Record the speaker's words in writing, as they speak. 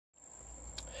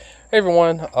Hey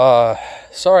everyone,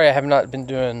 sorry I have not been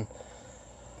doing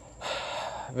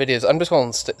videos. I'm just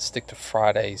going to stick to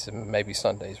Fridays and maybe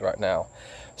Sundays right now.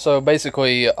 So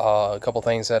basically, a couple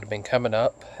things that have been coming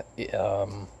up.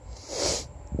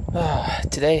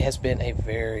 Today has been a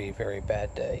very, very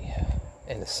bad day,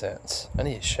 in a sense. I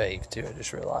need to shave too, I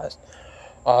just realized.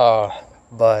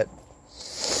 But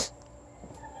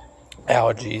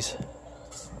allergies.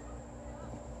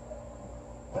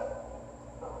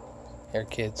 Here,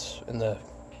 kids in the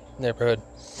neighborhood.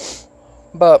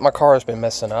 But my car has been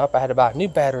messing up. I had to buy a new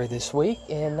battery this week,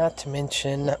 and not to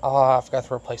mention, I forgot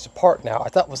to replace the part now. I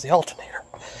thought it was the alternator.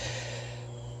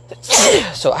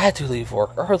 So I had to leave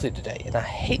work early today, and I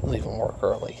hate leaving work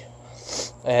early.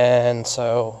 And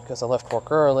so, because I left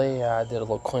work early, I did a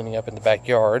little cleaning up in the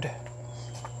backyard.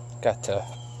 Got to,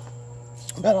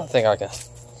 but I think I can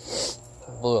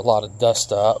blew a lot of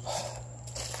dust up.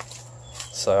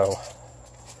 So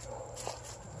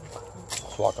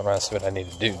walking around, see what I need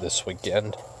to do this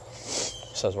weekend.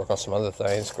 So I was working on some other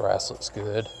things. Grass looks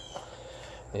good.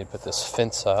 Need to put this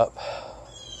fence up.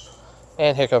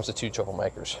 And here comes the two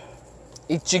troublemakers.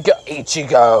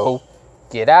 Ichigo!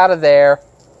 Get out of there.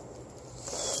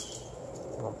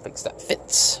 I'm gonna fix that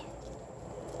fence.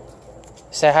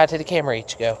 Say hi to the camera,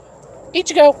 Ichigo.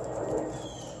 Ichigo!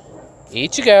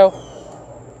 Ichigo!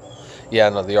 Yeah, I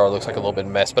know the yard looks like a little bit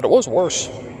of a mess, but it was worse.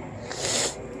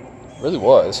 It really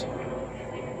was.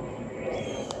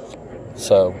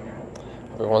 So,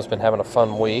 everyone's been having a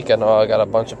fun week. I know I got a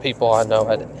bunch of people I know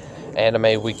at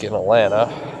Anime Week in Atlanta.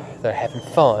 They're having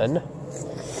fun.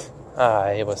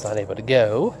 I was not able to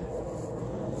go.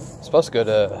 I'm supposed to go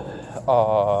to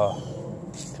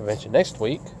convention next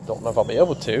week. Don't know if I'll be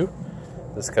able to.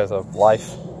 Just because of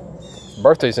life.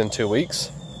 Birthday's in 2 weeks.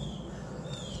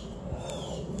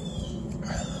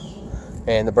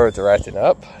 And the birds are acting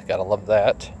up. Gotta love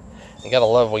that. You gotta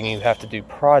love when you have to do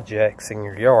projects in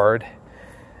your yard.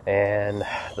 And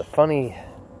the funny,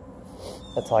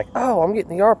 it's like, oh, I'm getting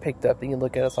the yard picked up. Then you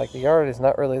look at it, it's like the yard is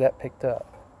not really that picked up.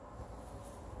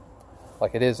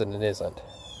 Like it is and it isn't.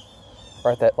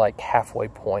 We're at that like halfway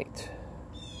point.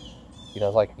 You know,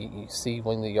 like you see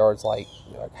when the yard's like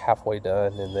halfway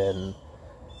done, and then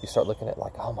you start looking at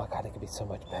like, oh my God, it could be so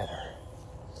much better.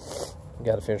 You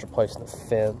got to finish replacing the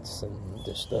fence and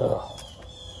just,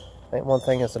 ain't one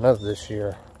thing is another this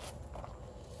year.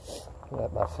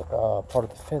 Got my part of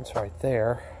the fence right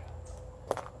there.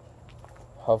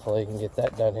 Hopefully you can get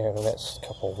that done here in the next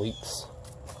couple of weeks.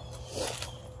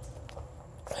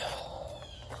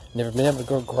 Never been able to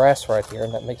grow grass right here,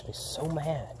 and that makes me so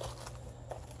mad.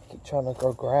 I keep trying to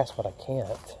grow grass, but I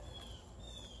can't.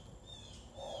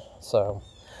 So,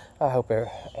 I hope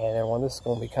everyone, this is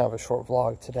going to be kind of a short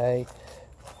vlog today.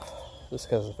 Just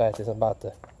because of the fact is I'm about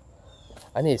to,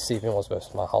 I need to see if anyone's goes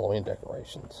to my Halloween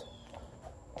decorations.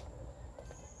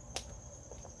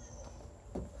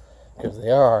 Because if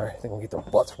they are, they're going to get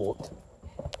their butts whooped.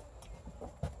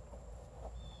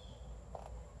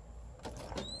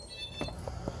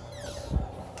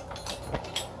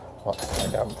 Well,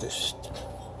 I got them just...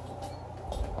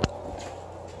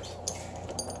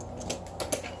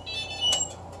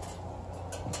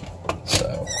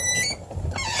 So...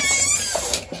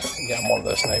 Yeah, I'm one of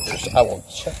those neighbors. I will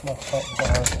check my front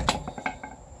door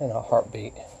in a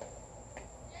heartbeat.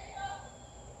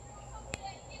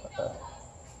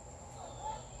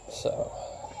 So,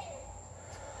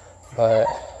 but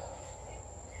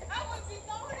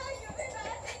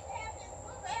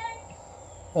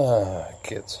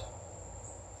kids.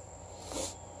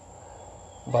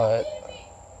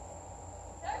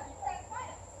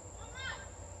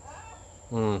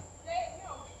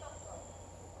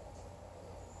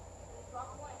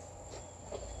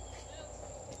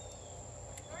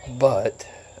 But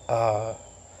I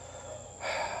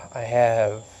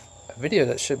have a video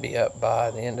that should be up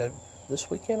by the end of this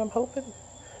weekend, I'm hoping.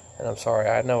 And I'm sorry,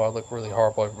 I know I look really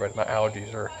horrible, everybody. My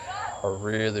allergies are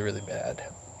really, really bad.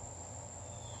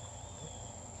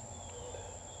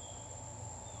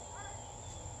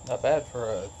 Not bad for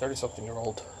a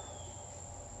 30-something-year-old.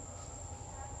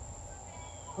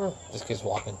 This kid's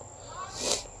walking.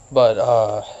 But,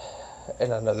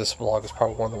 and I know this vlog is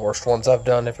probably one of the worst ones I've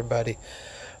done, everybody.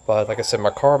 But, like I said, my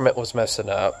car was messing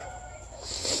up.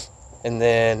 And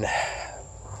then,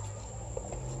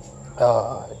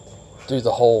 through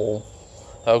the whole,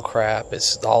 oh crap,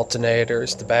 it's the alternator,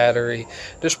 it's the battery.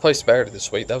 Just replaced the battery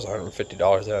this week. That was $150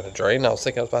 down the drain. I was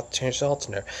thinking I was about to change the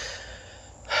alternator.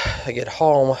 I get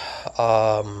home,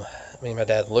 me and my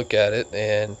dad look at it,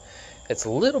 and it's a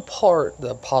little part,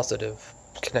 the positive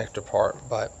connector part,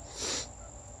 but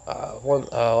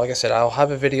like I said, I'll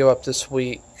have a video up this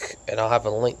week, and I'll have a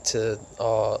link to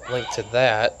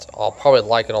that. I'll probably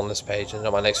like it on this page, and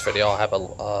on my next video I'll have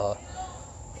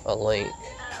a link.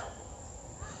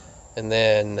 And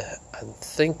then I'm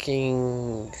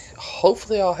thinking,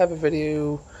 hopefully I'll have a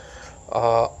video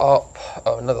up,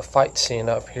 another fight scene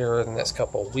up here in the next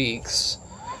couple of weeks.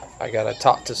 I gotta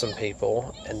talk to some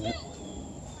people, and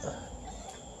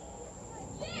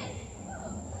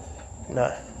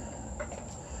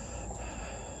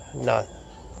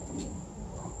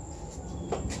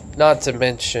not to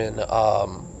mention,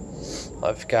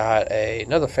 I've got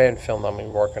another fan film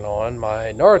I'm working on,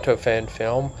 my Naruto fan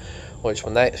film, which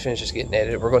when that finishes getting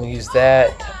edited, we're going to use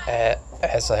that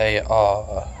as a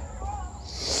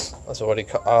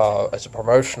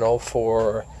promotional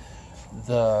for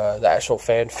the actual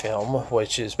fan film,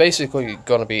 which is basically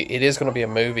going to be, it is going to be a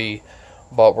movie,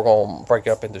 but we're going to break it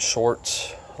up into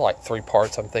shorts, like 3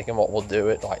 parts. I'm thinking what we'll do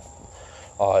it like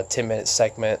 10-minute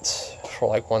segments for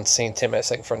like one scene, 10-minute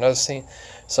segment for another scene.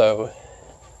 So,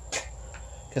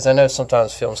 because I know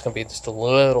sometimes films can be just a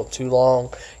little too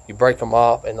long. You break them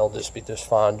up and they'll just be just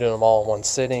fine doing them all in one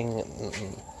sitting.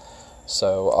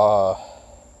 So,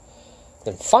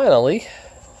 then finally,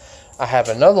 I have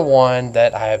another one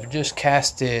that I have just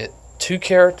casted 2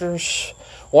 characters.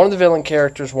 One of the villain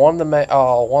characters, one of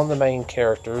the main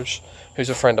characters, who's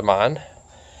a friend of mine.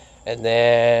 And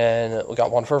then we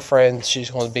got one of her friends. She's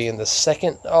going to be in the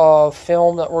second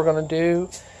film that we're going to do.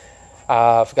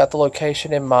 I've got the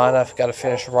location in mind. I've got to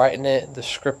finish writing it, the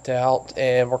script out,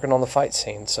 and working on the fight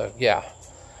scene. So, yeah.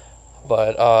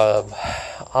 But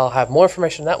I'll have more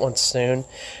information on that one soon.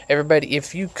 Everybody,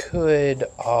 if you could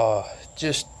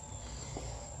just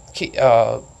keep,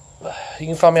 you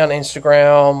can find me on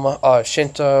Instagram,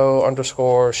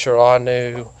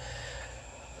 Shinto_Shiranu.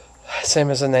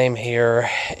 Same as the name here.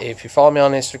 If you follow me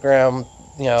on Instagram,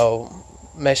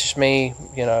 message me,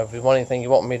 if you want anything you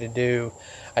want me to do.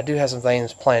 I do have some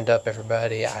things planned up,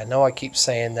 everybody. I know I keep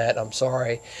saying that. I'm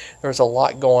sorry. There's a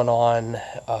lot going on.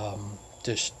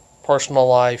 Just personal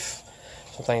life.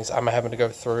 Some things I'm having to go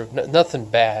through. Nothing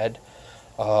bad.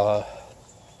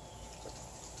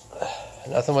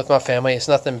 Nothing with my family. It's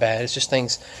nothing bad. It's just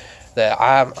things that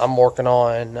I'm working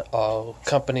on,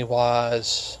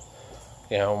 company-wise,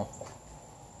 in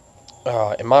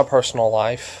my personal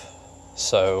life.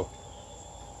 So,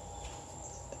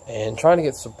 and trying to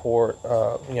get support,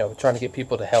 trying to get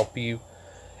people to help you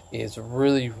is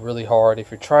really, really hard.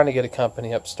 If you're trying to get a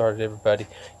company up started, everybody,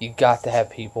 you got to have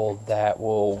people that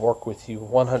will work with you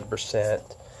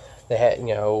 100%.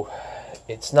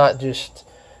 It's not just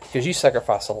because you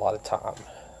sacrifice a lot of time,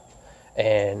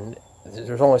 and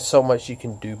there's only so much you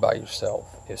can do by yourself.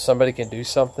 If somebody can do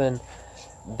something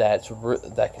that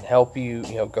can help you,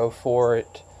 go for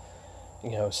it.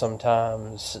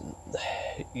 Sometimes,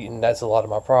 and that's a lot of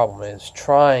my problem, is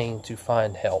trying to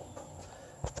find help,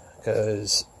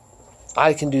 because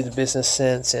I can do the business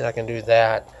sense and I can do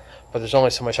that, but there's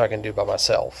only so much I can do by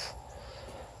myself.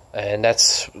 And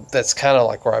that's kind of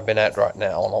like where I've been at right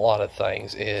now on a lot of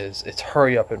things. Is it's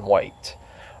hurry up and wait.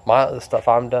 The stuff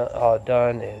I'm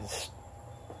done is,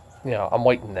 I'm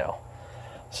waiting now.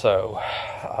 So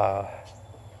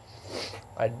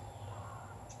I'm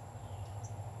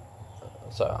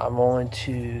going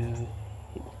to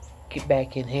get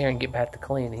back in here and get back to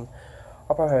cleaning.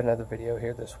 I'll probably have another video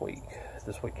here this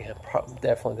weekend,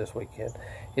 definitely this weekend.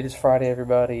 It is Friday,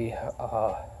 everybody.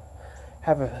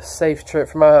 Have a safe trip.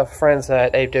 For my friends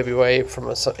at AWA,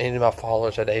 from any of my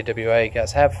followers at AWA,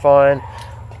 guys, have fun.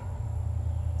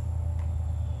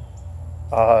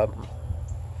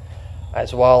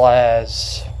 As well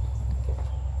as,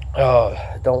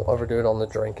 don't overdo it on the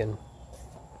drinking.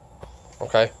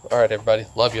 Okay? Alright, everybody.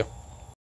 Love you.